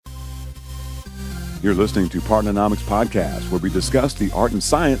You're listening to Partnernomics Podcast, where we discuss the art and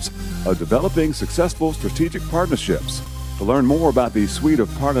science of developing successful strategic partnerships. To learn more about the suite of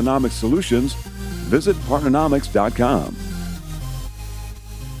Partnernomics solutions, visit partnernomics.com.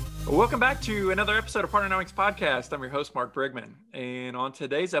 Welcome back to another episode of Partnernomics Podcast. I'm your host, Mark Brigman. And on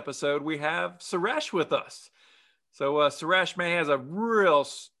today's episode, we have Suresh with us. So Suresh May has a real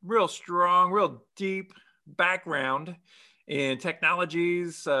strong, real deep background in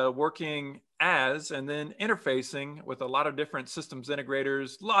technologies, working as and then interfacing with a lot of different systems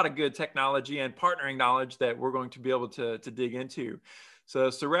integrators, a lot of good technology and partnering knowledge that we're going to be able to dig into. So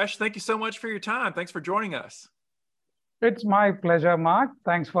Suresh, thank you so much for your time. Thanks for joining us. It's my pleasure, Mark.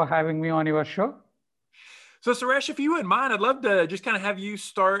 Thanks for having me on your show. So Suresh, if you wouldn't mind, I'd love to just kind of have you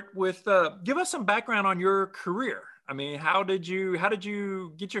start with, give us some background on your career. I mean, how did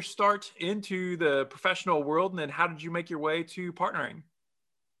you get your start into the professional world, and then how did you make your way to partnering?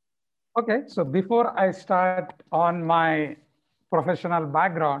 Okay, so before I start on my professional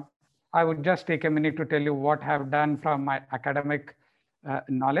background, I would just take a minute to tell you what I have done from my academic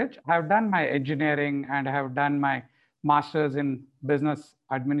knowledge. I have done my engineering and I have done my master's in business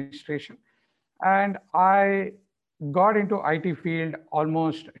administration. And I got into IT field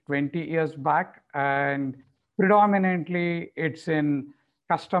almost 20 years back, and predominantly it's in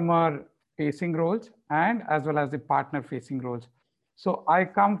customer facing roles and as well as the partner facing roles. So I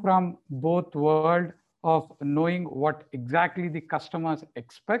come from both world of knowing what exactly the customers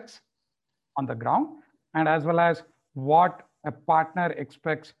expects on the ground, and as well as what a partner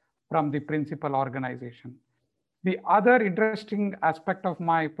expects from the principal organization. The other interesting aspect of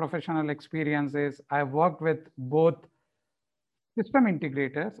my professional experience is I've worked with both system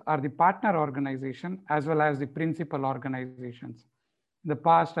integrators or the partner organization as well as the principal organizations. In the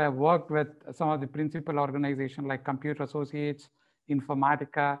past, I've worked with some of the principal organizations like Computer Associates,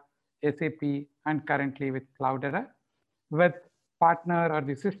 Informatica, SAP, and currently with Cloudera. With partner or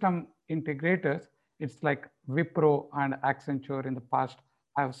the system integrators, it's like Wipro and Accenture. In the past,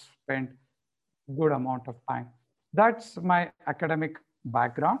 I've spent a good amount of time. That's my academic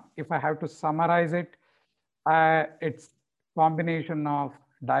background. If I have to summarize it, it's combination of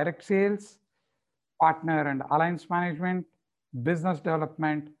direct sales, partner and alliance management, business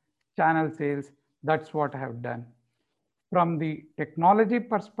development, channel sales. That's what I have done. From the technology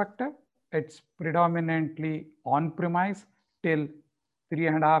perspective, it's predominantly on-premise till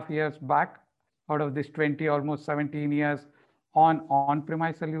 3.5 years back. Out of this 20, almost 17 years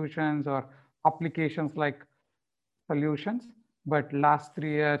on-premise solutions or applications like solutions, but last 3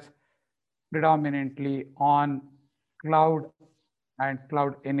 years predominantly on cloud and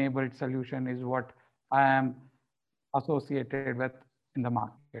cloud-enabled solution is what I am associated with in the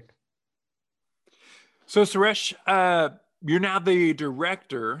market. So Suresh, you're now the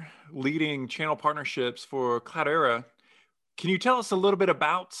director leading channel partnerships for Cloudera. Can you tell us a little bit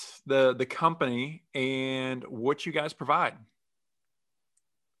about the company and what you guys provide?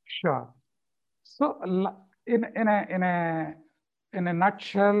 Sure. So in a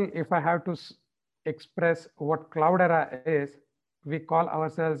nutshell, if I have to express what Cloudera is, we call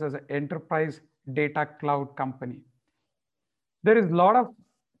ourselves as an enterprise data cloud company. There is a lot of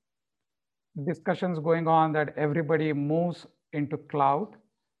discussions going on that everybody moves into cloud,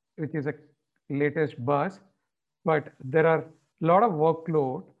 which is a latest buzz, but there are a lot of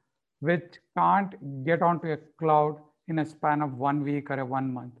workload which can't get onto a cloud in a span of 1 week or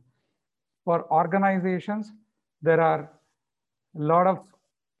 1 month. For organizations, there are a lot of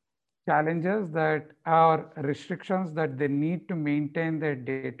challenges that are restrictions that they need to maintain their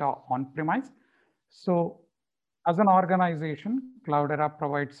data on-premise. So as an organization, Cloudera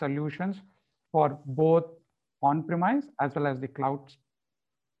provides solutions for both on-premise as well as the cloud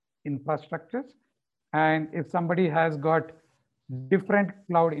infrastructures. And if somebody has got different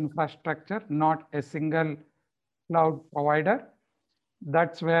cloud infrastructure, not a single cloud provider,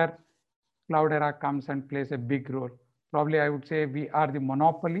 that's where Cloudera comes and plays a big role. Probably I would say we are the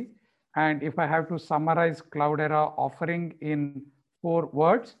monopoly. And if I have to summarize Cloudera offering in 4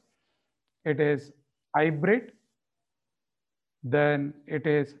 words, it is hybrid, then it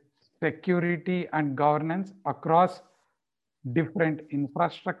is security and governance across different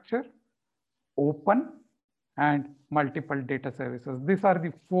infrastructure, open, and multiple data services. These are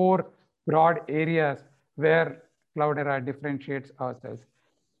the 4 broad areas where Cloudera differentiates ourselves.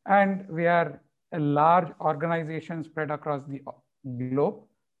 And we are a large organization spread across the globe,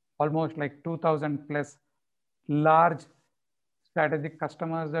 almost like 2,000 plus large strategic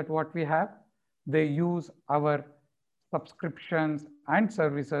customers that what we have. They use our subscriptions and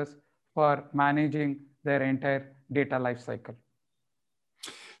services for managing their entire data lifecycle.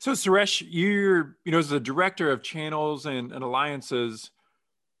 So Suresh, you're, as the director of channels and alliances,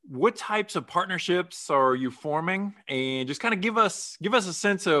 what types of partnerships are you forming? And just kind of give us a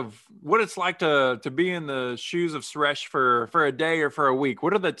sense of what it's like to be in the shoes of Suresh for a day or for a week.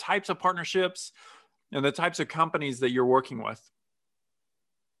 What are the types of partnerships and the types of companies that you're working with?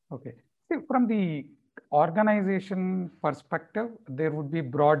 Okay. See, from the organization perspective, there would be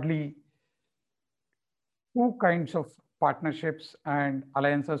broadly two kinds of partnerships and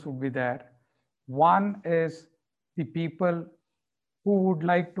alliances would be there. One is the people who would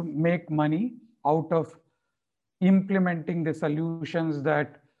like to make money out of implementing the solutions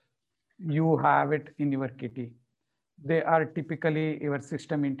that you have it in your kitty. They are typically your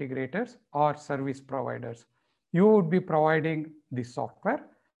system integrators or service providers. You would be providing the software.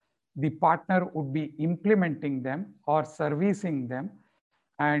 The partner would be implementing them or servicing them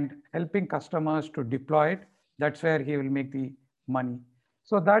and helping customers to deploy it. That's where he will make the money.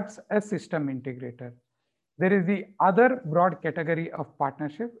 So that's a system integrator. There is the other broad category of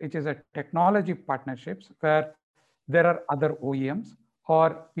partnership, which is a technology partnerships where there are other OEMs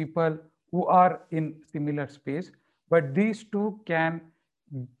or people who are in similar space, but these two can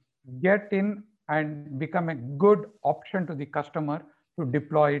get in and become a good option to the customer to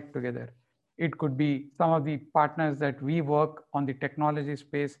deploy it together. It could be some of the partners that we work on the technology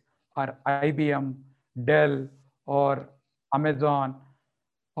space are IBM, Dell, or Amazon,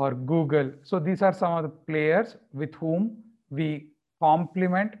 or Google. So these are some of the players with whom we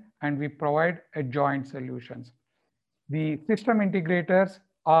complement and we provide a joint solutions. The system integrators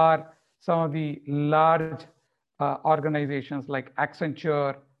are some of the large organizations like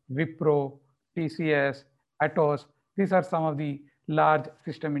Accenture, Wipro, TCS, Atos. These are some of the large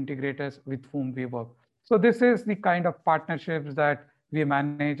system integrators with whom we work. So this is the kind of partnerships that we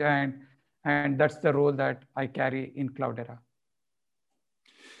manage, and that's the role that I carry in Cloudera.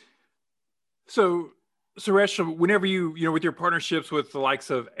 So Suresh, whenever you with your partnerships with the likes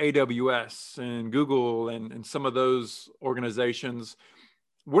of AWS and Google and some of those organizations,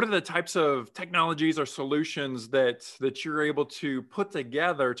 what are the types of technologies or solutions that you're able to put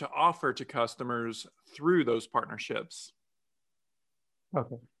together to offer to customers through those partnerships?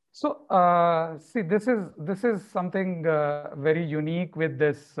 Okay. So see, this is something very unique with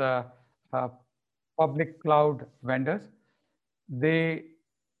this public cloud vendors. They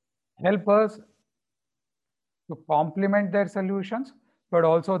help us to complement their solutions, but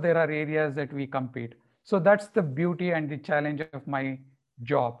also there are areas that we compete. So that's the beauty and the challenge of my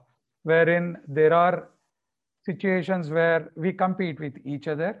job, wherein there are situations where we compete with each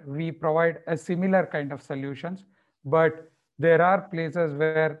other. We provide a similar kind of solutions, but there are places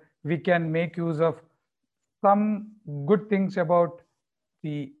where we can make use of some good things about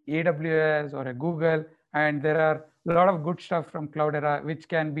the AWS or a Google, and there are a lot of good stuff from Cloudera, which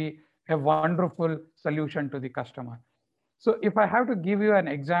can be a wonderful solution to the customer. So if I have to give you an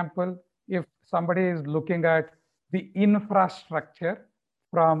example, if somebody is looking at the infrastructure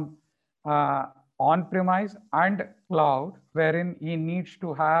from on-premise and cloud, wherein he needs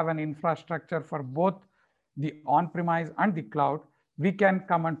to have an infrastructure for both the on-premise and the cloud, we can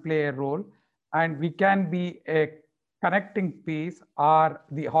come and play a role, and we can be a connecting piece or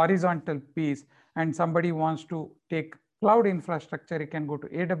the horizontal piece. And somebody wants to take cloud infrastructure, he can go to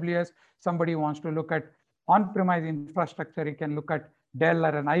AWS. Somebody wants to look at on-premise infrastructure, he can look at Dell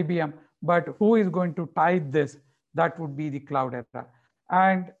or an IBM. But who is going to tie this? That would be the Cloudera.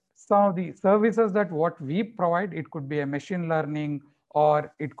 And some of the services that what we provide, it could be a machine learning,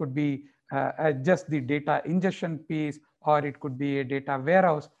 or it could be just the data ingestion piece, or it could be a data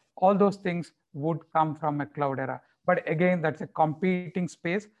warehouse. All those things would come from a Cloudera. But again, that's a competing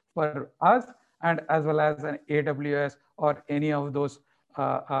space for us, and as well as an AWS or any of those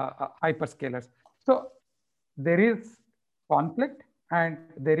hyperscalers. So there is conflict and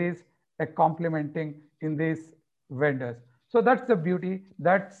there is a complementing in these vendors. So that's the beauty.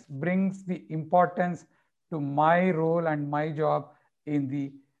 That brings the importance to my role and my job in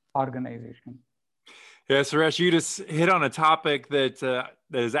the organization. Yeah, Suresh, you just hit on a topic that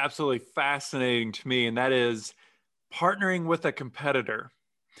is absolutely fascinating to me, and that is partnering with a competitor.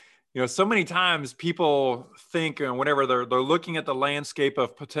 So many times people think whenever they're looking at the landscape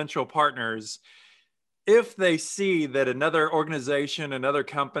of potential partners, if they see that another organization, another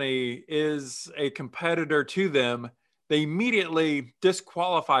company is a competitor to them, they immediately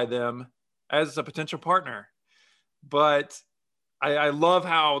disqualify them as a potential partner. But I love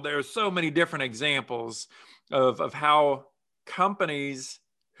how there's so many different examples of how companies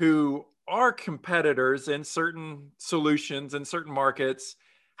who are competitors in certain solutions, in certain markets,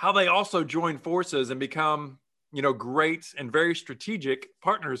 how they also join forces and become great and very strategic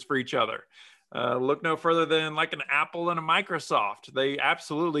partners for each other. Look no further than like an Apple and a Microsoft. They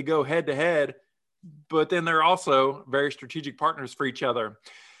absolutely go head to head, but then they're also very strategic partners for each other.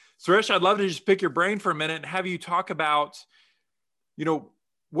 Suresh, I'd love to just pick your brain for a minute and have you talk about,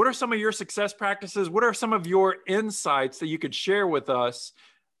 what are some of your success practices? What are some of your insights that you could share with us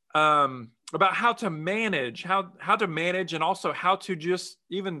about how to manage and also how to just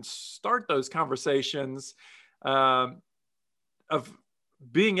even start those conversations of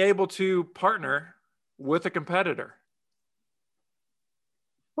being able to partner with a competitor?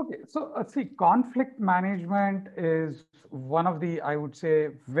 Okay, so see, conflict management is one of the, I would say,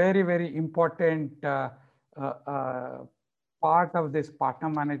 very, very important part of this partner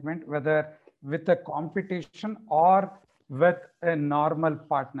management, whether with a competition or with a normal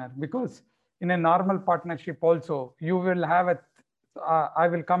partner. Because in a normal partnership also, you will have I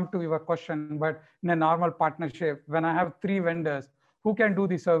will come to your question, but in a normal partnership, when I have 3 vendors who can do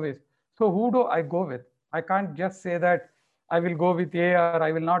the service, so who do I go with? I can't just say that I will go with A, or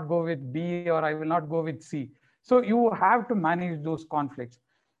I will not go with B, or I will not go with C. So you have to manage those conflicts.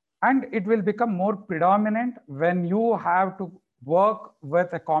 And it will become more predominant when you have to work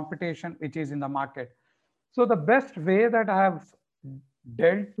with a competition which is in the market. So the best way that I have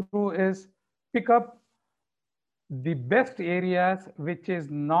dealt through is pick up the best areas which is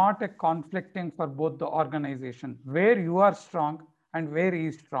not a conflicting for both the organization, where you are strong and where he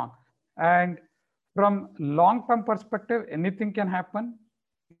is strong. And from long-term perspective, anything can happen.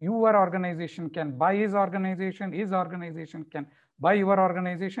 Your organization can buy his organization can buy your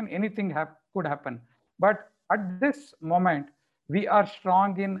organization, anything could happen. But at this moment, we are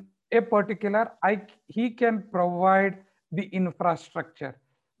strong in a particular, he can provide the infrastructure,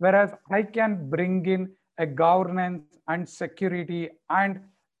 whereas I can bring in a governance and security and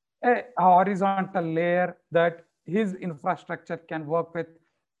a horizontal layer that his infrastructure can work with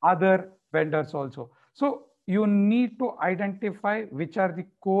other vendors also. So you need to identify which are the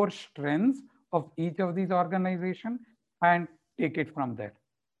core strengths of each of these organizations and take it from there.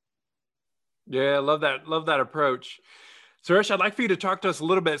 Yeah, I love that. Love that approach. Suresh, I'd like for you to talk to us a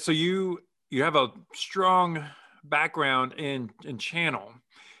little bit. So you have a strong background in channel.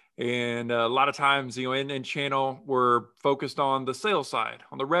 And a lot of times, in channel, we're focused on the sales side,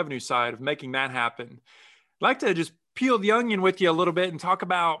 on the revenue side of making that happen. I'd like to just peel the onion with you a little bit and talk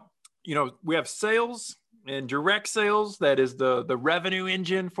about, we have sales and direct sales. That is the revenue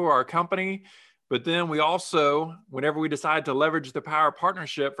engine for our company. But then we also, whenever we decide to leverage the power of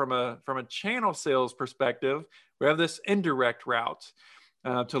partnership from a channel sales perspective, we have this indirect route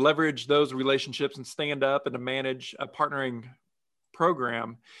to leverage those relationships and stand up and to manage a partnering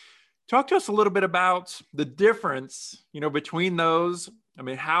program. Talk to us a little bit about the difference, between those. I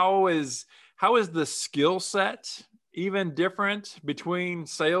mean, how is the skill set even different between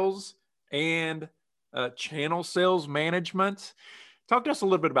sales and channel sales management? Talk to us a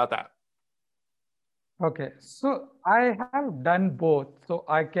little bit about that. Okay, so I have done both, so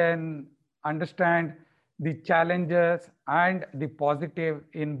I can understand the challenges and the positive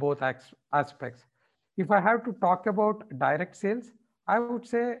in both aspects. If I have to talk about direct sales, I would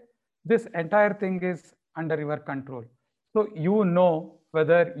say this entire thing is under your control. So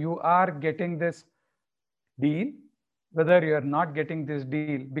whether you are getting this deal, whether you are not getting this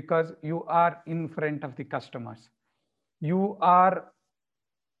deal, because you are in front of the customers. You are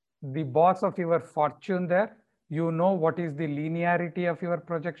the boss of your fortune there. You know what is the linearity of your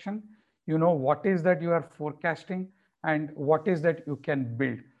projection. You know what is that you are forecasting and what is that you can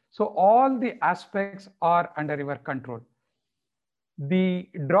build. So all the aspects are under your control. The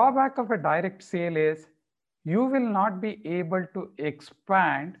drawback of a direct sale is you will not be able to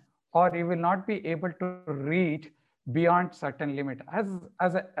expand, or you will not be able to reach beyond certain limit. As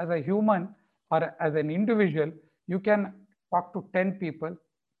a human or as an individual, you can talk to 10 people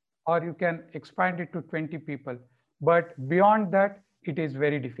or you can expand it to 20 people. But beyond that, it is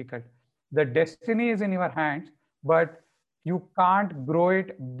very difficult. The destiny is in your hands, but you can't grow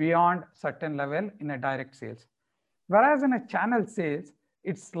it beyond certain level in a direct sales. Whereas in a channel sales,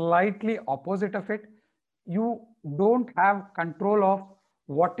 it's slightly opposite of it. You don't have control of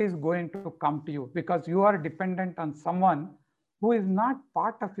what is going to come to you because you are dependent on someone who is not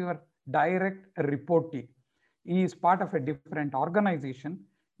part of your direct reportee. He is part of a different organization.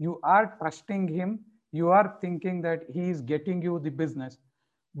 You are trusting him. You are thinking that he is getting you the business.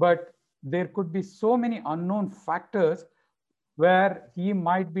 But there could be so many unknown factors where he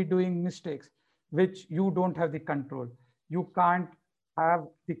might be doing mistakes, which you don't have the control. You can't have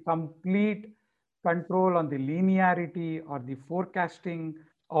the complete control on the linearity or the forecasting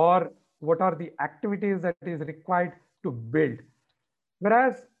or what are the activities that is required to build.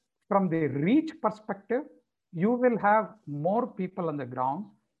 Whereas from the reach perspective, you will have more people on the ground,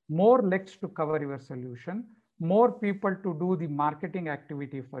 more legs to cover your solution, more people to do the marketing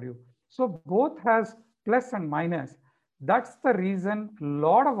activity for you. So both has plus and minus. That's the reason a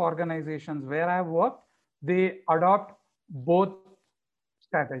lot of organizations where I've worked, they adopt both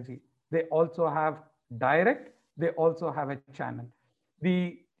strategy. They also have direct, they also have a channel.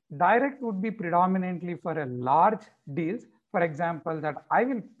 The direct would be predominantly for a large deals. For example, that I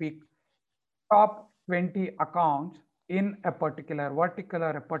will pick top 20 accounts in a particular vertical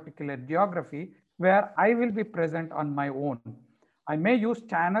or a particular geography where I will be present on my own. I may use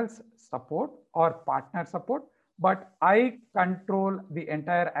channels support or partner support, but I control the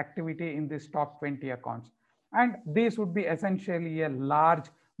entire activity in this top 20 accounts. And this would be essentially a large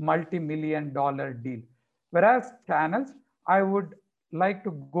multi-million-dollar deal. Whereas channels, I would like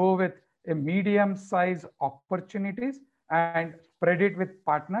to go with a medium-size opportunities and spread it with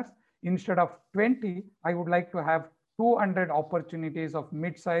partners. Instead of 20, I would like to have 200 opportunities of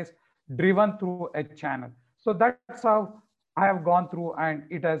mid-size driven through a channel. So that's how I have gone through, and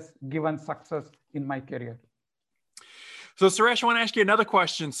it has given success in my career. So Suresh, I want to ask you another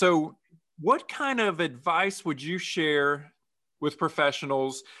question. So what kind of advice would you share with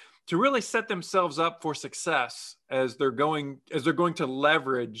professionals to really set themselves up for success as they're going to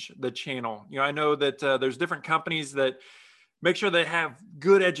leverage the channel? You know, I know that there's different companies that make sure they have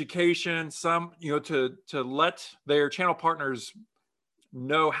good education, some, you know, to let their channel partners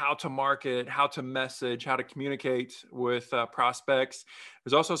know how to market, how to message, how to communicate with prospects.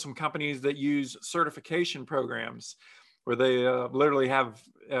 There's also some companies that use certification programs where they literally have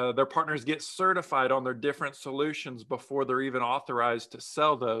their partners get certified on their different solutions before they're even authorized to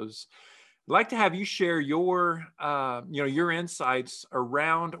sell those. I'd like to have you share your, your insights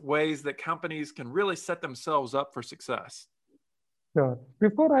around ways that companies can really set themselves up for success. Sure.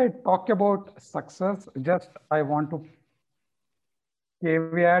 Before I talk about success, I want to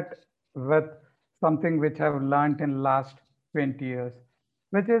caveat with something which I've learned in last 20 years,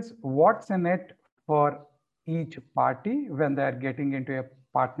 which is what's in it for each party when they're getting into a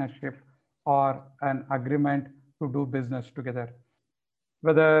partnership or an agreement to do business together.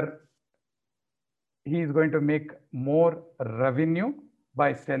 Whether he's going to make more revenue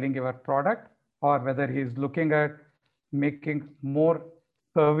by selling your product, or whether he's looking at making more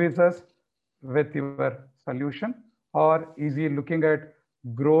services with your solution, or is he looking at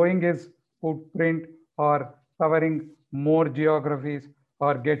growing his footprint or covering more geographies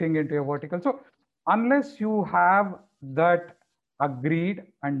or getting into a vertical. So unless you have that agreed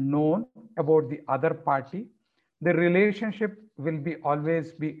and known about the other party, the relationship will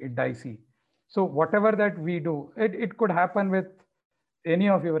always be dicey. So whatever that we do, it could happen with any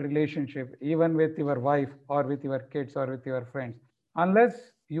of your relationship, even with your wife or with your kids or with your friends.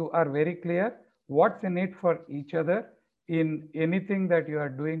 Unless you are very clear what's in it for each other in anything that you are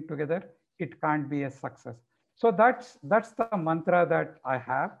doing together, it can't be a success. So that's the mantra that I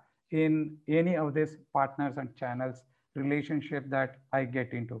have in any of these partners and channels relationship that I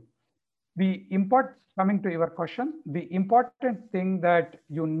get into. Coming to your question, the important thing that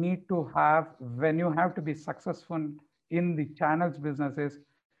you need to have when you have to be successful in the channels businesses,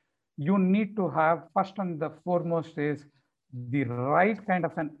 you need to have first and the foremost is the right kind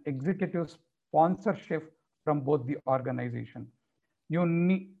of an executive sponsorship from both the organization. You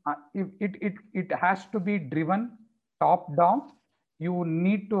need it has to be driven top down. You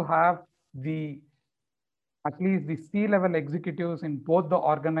need to have at least the C-level executives in both the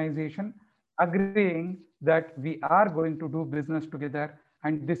organization agreeing that we are going to do business together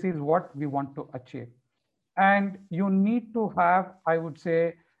and this is what we want to achieve. And you need to have, I would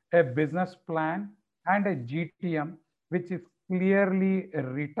say, a business plan and a GTM, which is clearly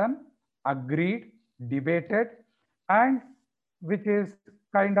written, agreed, debated, and which is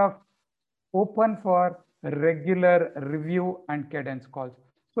kind of open for regular review and cadence calls.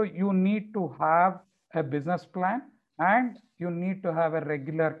 So you need to have a business plan and you need to have a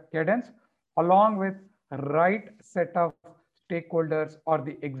regular cadence along with right set of stakeholders or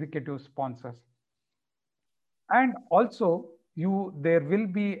the executive sponsors. And also there will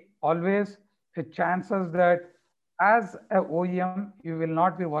be always a chances that as a OEM, you will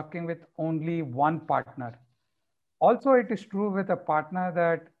not be working with only one partner. Also, it is true with a partner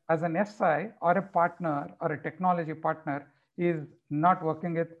that as an SI or a partner or a technology partner is not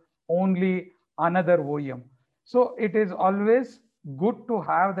working with only another OEM. So it is always good to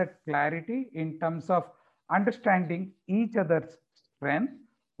have that clarity in terms of understanding each other's strength,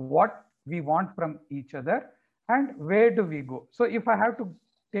 what we want from each other, and where do we go. So if I have to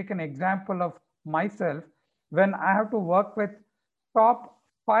take an example of myself. When I have to work with top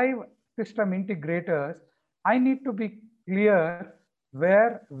 5 system integrators, I need to be clear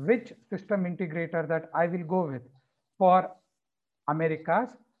which system integrator that I will go with for Americas,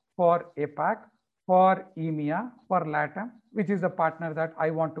 for APAC, for EMEA, for LATAM, which is the partner that I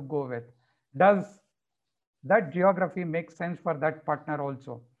want to go with. Does that geography make sense for that partner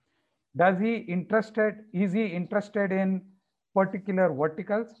also? Is he interested in particular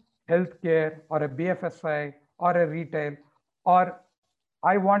verticals, healthcare or a BFSI or a retail, or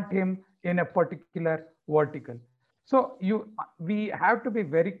I want him in a particular vertical? So we have to be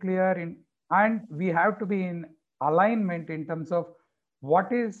very clear and we have to be in alignment in terms of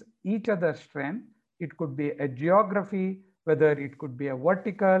what is each other's strength. It could be a geography, whether it could be a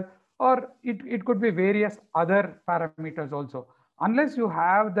vertical, or it could be various other parameters also. Unless you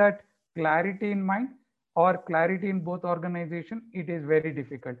have that clarity in mind or clarity in both organization, it is very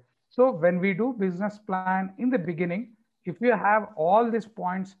difficult. So when we do business plan in the beginning, if you have all these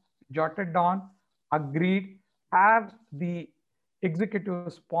points jotted down, agreed, have the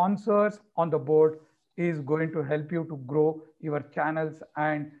executive sponsors on the board, is going to help you to grow your channels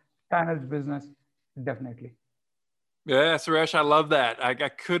and channels business definitely. Yeah, Suresh, I love that. I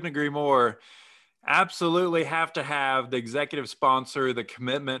couldn't agree more. Absolutely have to have the executive sponsor, the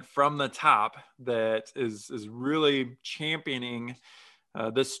commitment from the top that is really championing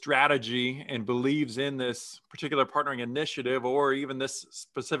this strategy and believes in this particular partnering initiative or even this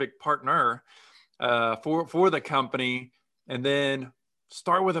specific partner for the company, and then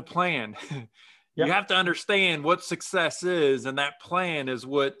start with a plan. You have to understand what success is, and that plan is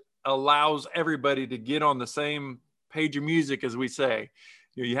what allows everybody to get on the same page of music, as we say.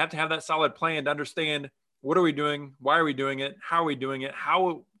 You have to have that solid plan to understand, what are we doing? Why are we doing it? How are we doing it?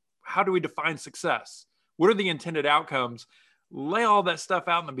 How do we define success? What are the intended outcomes? Lay all that stuff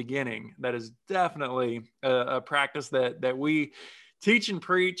out in the beginning. That is definitely a practice that we teach and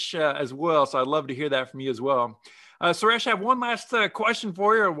preach as well. So I'd love to hear that from you as well. Suresh, I have one last question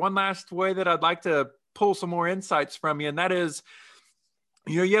for you, or one last way that I'd like to pull some more insights from you. And that is,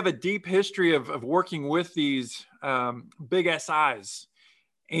 you have a deep history of working with these big SIs,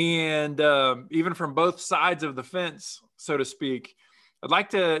 and even from both sides of the fence, so to speak. I'd like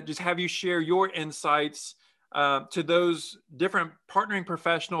to just have you share your insights to those different partnering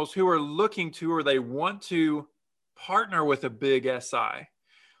professionals who are looking to, or they want to partner with a big SI.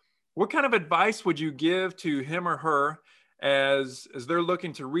 What kind of advice would you give to him or her as they're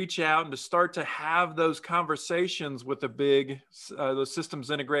looking to reach out and to start to have those conversations with the big, those systems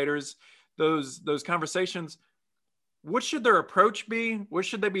integrators, those conversations? What should their approach be? What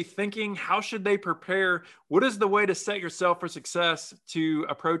should they be thinking? How should they prepare? What is the way to set yourself for success to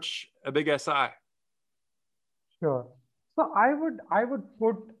approach a big SI? Sure. So I would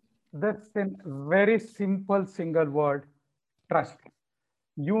put this in very simple single word: trust.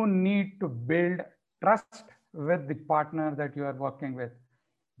 You need to build trust with the partner that you are working with.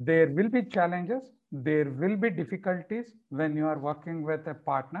 There will be challenges, there will be difficulties when you are working with a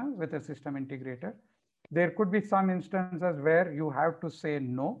partner, with a system integrator. There could be some instances where you have to say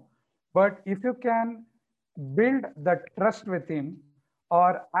no, but if you can build that trust with him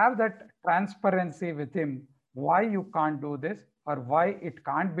or have that transparency with him, why you can't do this or why it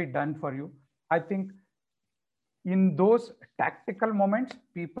can't be done for you, I think in those tactical moments,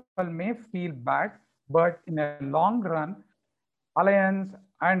 people may feel bad, but in a long run, alliance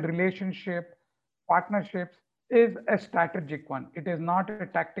and relationship, partnerships is a strategic one. It is not a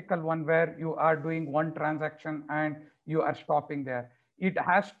tactical one where you are doing one transaction and you are stopping there. It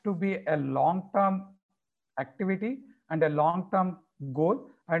has to be a long-term activity and a long-term goal,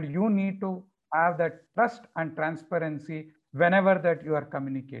 and you need to have that trust and transparency whenever that you are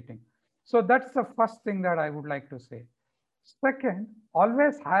communicating. So that's the first thing that I would like to say. Second,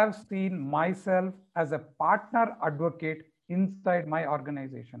 always have seen myself as a partner advocate inside my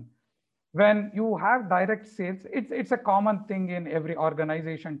organization. When you have direct sales, it's a common thing in every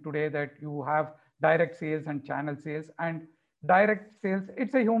organization today that you have direct sales and channel sales. And direct sales,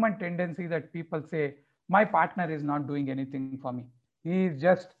 it's a human tendency that people say, my partner is not doing anything for me. He is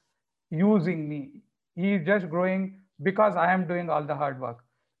just using me. He is just growing because I am doing all the hard work.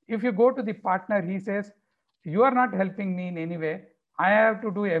 If you go to the partner, he says, you are not helping me in any way. I have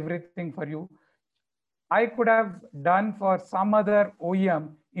to do everything for you. I could have done for some other OEM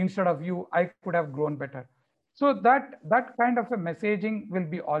instead of you. I could have grown better. So that kind of a messaging will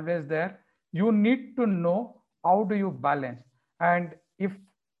be always there. You need to know how do you balance. And if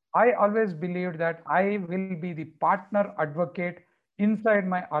I always believe that I will be the partner advocate inside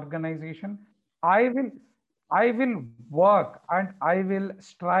my organization, I will I will work and I will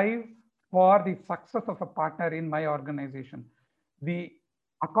strive for the success of a partner in my organization. The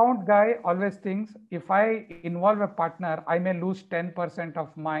account guy always thinks if I involve a partner, I may lose 10%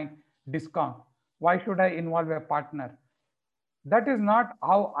 of my discount. Why should I involve a partner? That is not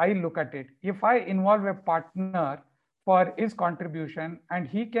how I look at it. If I involve a partner for his contribution and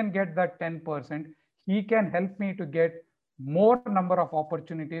he can get that 10%, he can help me to get more number of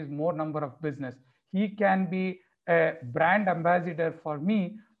opportunities, more number of business. He can be a brand ambassador for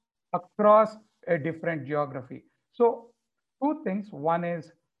me across a different geography. So two things. One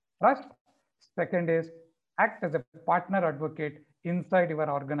is trust. Second is act as a partner advocate inside your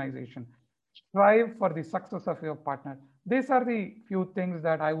organization. Strive for the success of your partner. These are the few things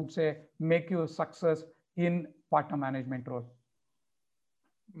that I would say make you a success in partner management role.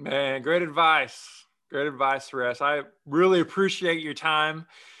 Man, great advice. Great advice, Suresh. I really appreciate your time.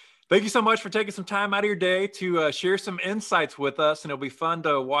 Thank you so much for taking some time out of your day to share some insights with us. And it'll be fun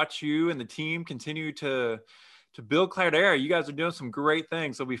to watch you and the team continue to build Cloudera. You guys are doing some great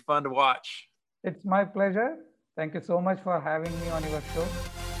things. It'll be fun to watch. It's my pleasure. Thank you so much for having me on your show.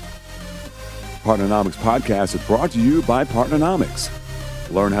 Partnernomics Podcast is brought to you by Partnernomics.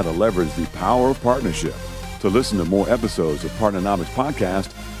 Learn how to leverage the power of partnership. To listen to more episodes of Partnernomics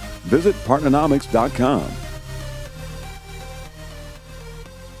Podcast, visit partnernomics.com.